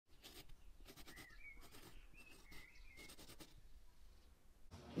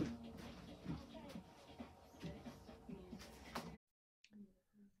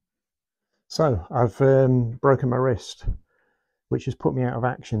So I've broken my wrist, which has put me out of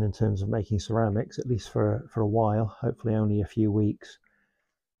action in terms of making ceramics, at least for a while, hopefully only a few weeks.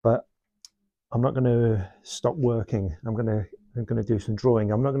 But I'm not going to stop working. I'm going to do some drawing.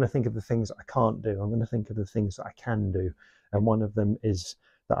 I'm not going to think of the things that I can't do. I'm going to think of the things that I can do, and one of them is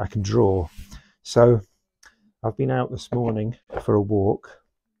that I can draw. So I've been out this morning for a walk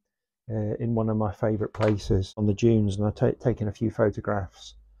in one of my favourite places on the dunes, and I've taken a few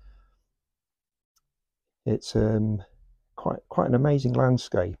photographs. It's quite an amazing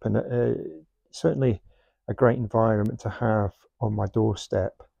landscape, and certainly a great environment to have on my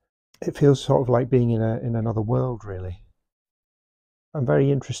doorstep. It feels sort of like being in another world, really. I'm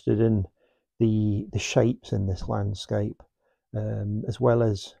very interested in the shapes in this landscape, as well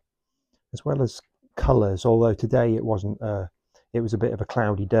as colours. Although today it wasn't, it was a bit of a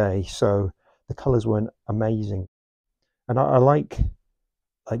cloudy day, so the colours weren't amazing. And I like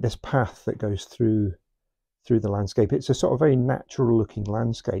this path that goes through the landscape. It's a sort of very natural looking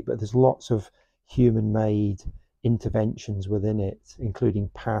landscape, but there's lots of human made interventions within it, including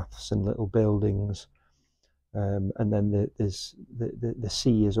paths and little buildings. And then there's the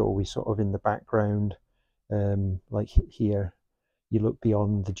sea is always sort of in the background. Like here, you look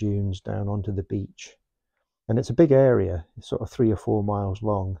beyond the dunes down onto the beach, and it's a big area. It's sort of 3 or 4 miles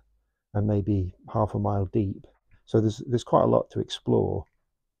long, and maybe half a mile deep. So there's quite a lot to explore.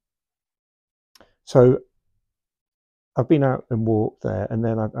 So I've been out and walked there, and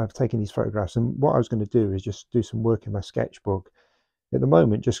then I've taken these photographs. And what I was going to do is just do some work in my sketchbook. At the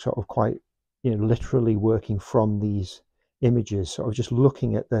moment, just sort of quite, literally working from these images, sort of just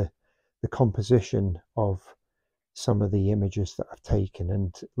looking at the composition of some of the images that I've taken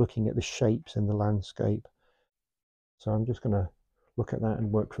and looking at the shapes in the landscape. So I'm just going to look at that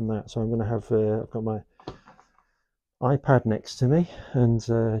and work from that. So I'm going to have, I've got my iPad next to me, and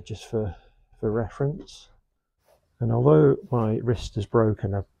just for reference. And although my wrist is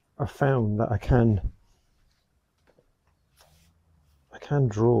broken, I've found that I can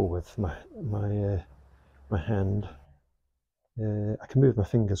draw with my hand. I can move my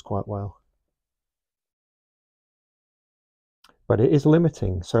fingers quite well, but it is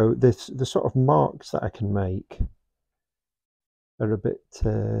limiting. So the sort of marks that I can make are a bit,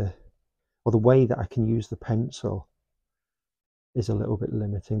 or the way that I can use the pencil is a little bit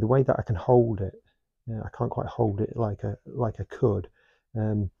limiting. The way that I can hold it, I can't quite hold it like I could.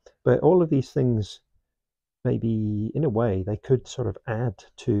 But all of these things, maybe in a way, they could sort of add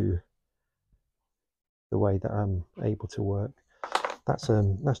to the way that I'm able to work. That's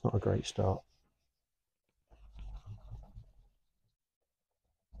not a great start.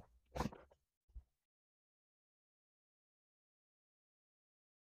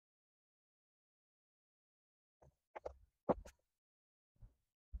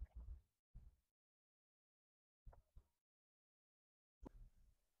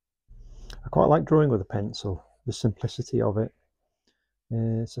 I quite like drawing with a pencil, the simplicity of it.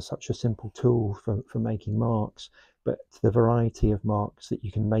 It's such a simple tool for making marks, but the variety of marks that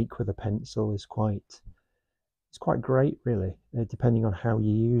you can make with a pencil is quite great, really, depending on how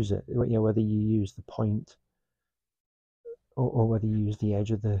you use it. Whether you use the point or whether you use the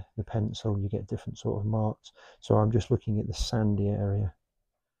edge of the pencil, you get different sort of marks. So I'm just looking at the sandy area,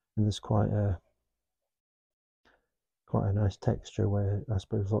 and there's quite a nice texture where I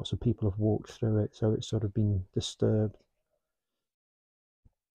suppose lots of people have walked through it, so it's sort of been disturbed.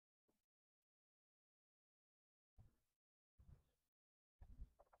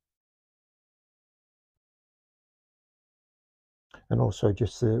 And also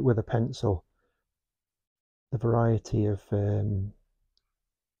just with a pencil, the variety of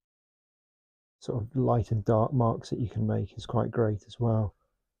sort of light and dark marks that you can make is quite great as well.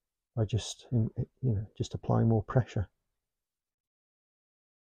 By just just applying more pressure.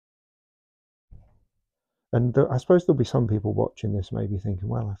 And I suppose there'll be some people watching this maybe thinking,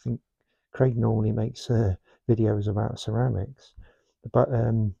 well, I think Craig normally makes videos about ceramics, but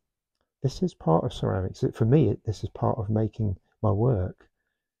this is part of ceramics. For me, this is part of making my work.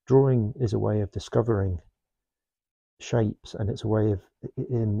 Drawing is a way of discovering shapes, and it's a way of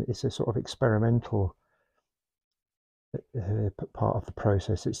it's a sort of experimental part of the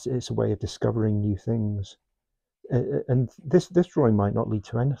process. It's a way of discovering new things, and this drawing might not lead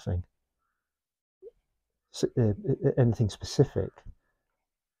to anything specific,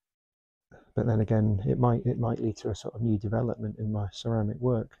 but then again, it might lead to a sort of new development in my ceramic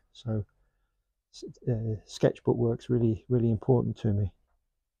work. So sketchbook work's really important to me,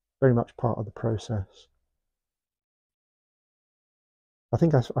 very much part of the process. I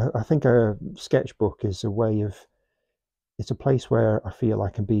think a sketchbook is a way of it's a place where I feel I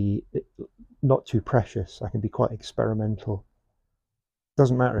can be not too precious. I can be quite experimental.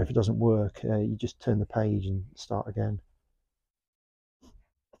 Doesn't matter if it doesn't work. You just turn the page and start again.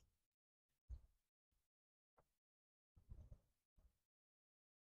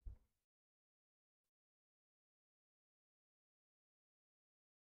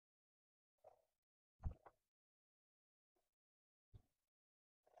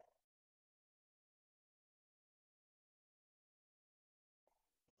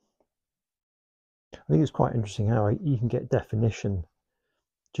 I think it's quite interesting how you can get definition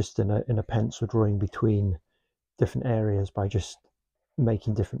just in a pencil drawing between different areas by just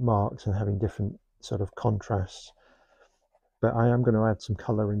making different marks and having different sort of contrasts. But I am going to add some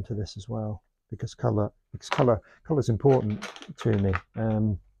color into this as well, because color is important to me.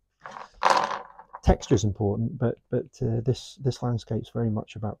 Texture is important, but this landscape's very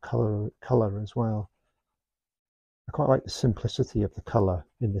much about color as well. I quite like the simplicity of the color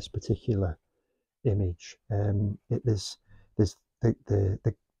in this particular image. There's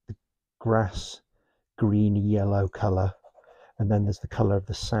the grass green yellow color, and then there's the color of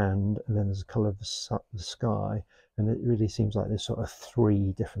the sand, and then there's the color of the sky, and it really seems like there's sort of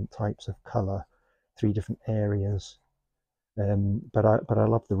three different types of color, three different areas. But I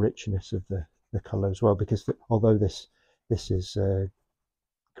love the richness of the color as well, because although this is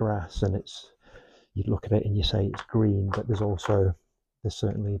grass, and you look at it and you say it's green, but there's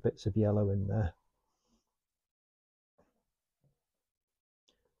certainly bits of yellow in there.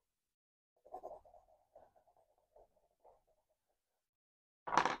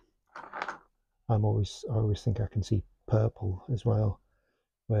 I always think I can see purple as well,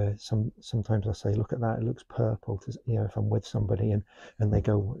 where sometimes I say, look at that, it looks purple. If I'm with somebody and they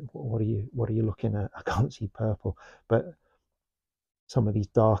go, what are you looking at? I can't see purple, but some of these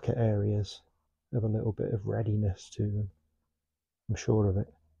darker areas have a little bit of readiness to them. I'm sure of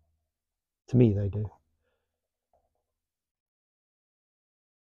it. To me, they do.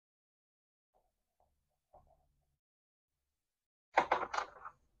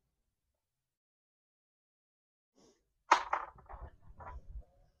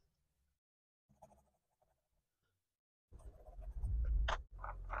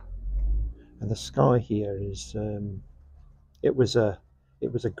 And the sky here is it was a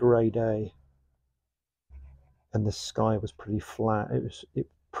grey day, and the sky was pretty flat. It was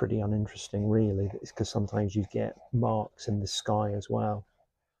pretty uninteresting, really. It's because sometimes you get marks in the sky as well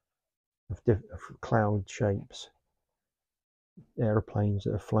of cloud shapes, aeroplanes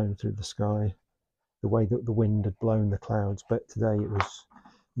that have flown through the sky, the way that the wind had blown the clouds. But today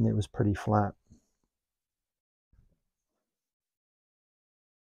it was pretty flat.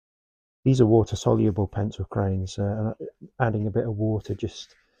 These are water soluble pencil crayons, and adding a bit of water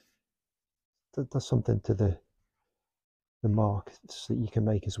just does something to the marks that you can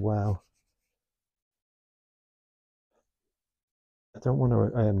make as well. I don't want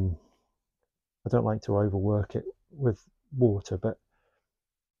to I don't like to overwork it with water, but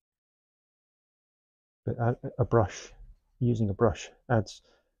a brush, using a brush, adds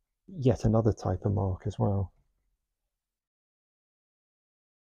yet another type of mark as well,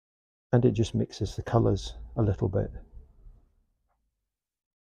 and it just mixes the colours a little bit.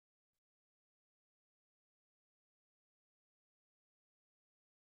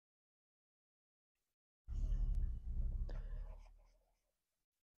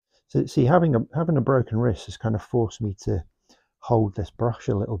 So see, having a broken wrist has kind of forced me to hold this brush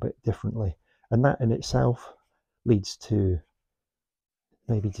a little bit differently, and that in itself leads to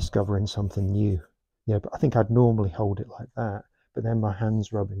maybe discovering something new. But I think I'd normally hold it like that, but then my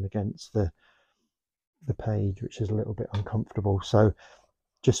hand's rubbing against the page, which is a little bit uncomfortable. So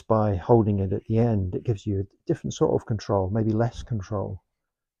just by holding it at the end, it gives you a different sort of control, maybe less control.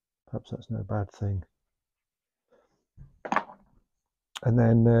 Perhaps that's no bad thing. And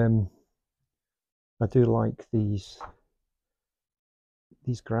then I do like these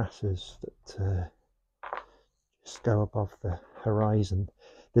grasses that just go above the horizon.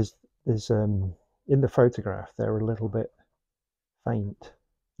 There's in the photograph they're a little bit faint,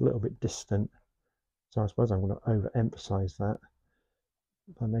 a little bit distant. So I suppose I'm going to overemphasize that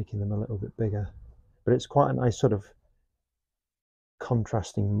by making them a little bit bigger. But it's quite a nice sort of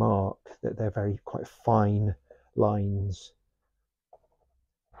contrasting mark that they're quite fine lines,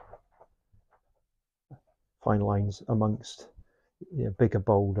 amongst bigger,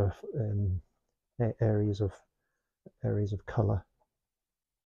 bolder areas of colour.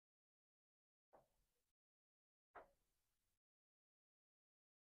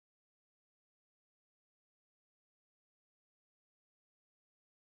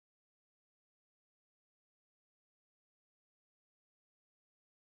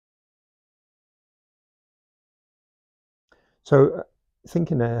 So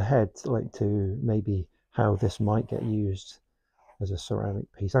thinking ahead, like to maybe how this might get used as a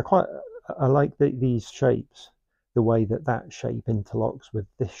ceramic piece. I like these shapes, the way that that shape interlocks with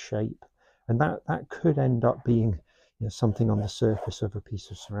this shape, and that could end up being, you know, something on the surface of a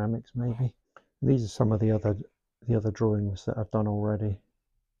piece of ceramics maybe. These are some of the other drawings that I've done already.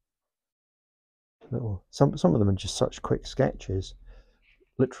 Some of them are just such quick sketches,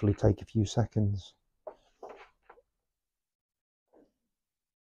 literally take a few seconds.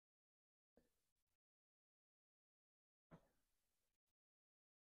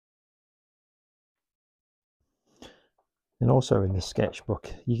 And also in the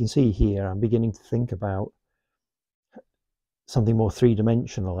sketchbook, you can see here I'm beginning to think about something more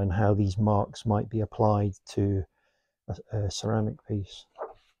three-dimensional and how these marks might be applied to a ceramic piece,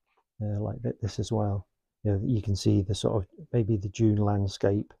 like this as well. You know, you can see the sort of maybe the dune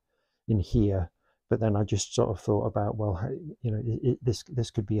landscape in here, but then I just sort of thought about, well, you know, this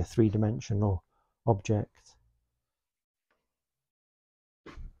could be a three-dimensional object.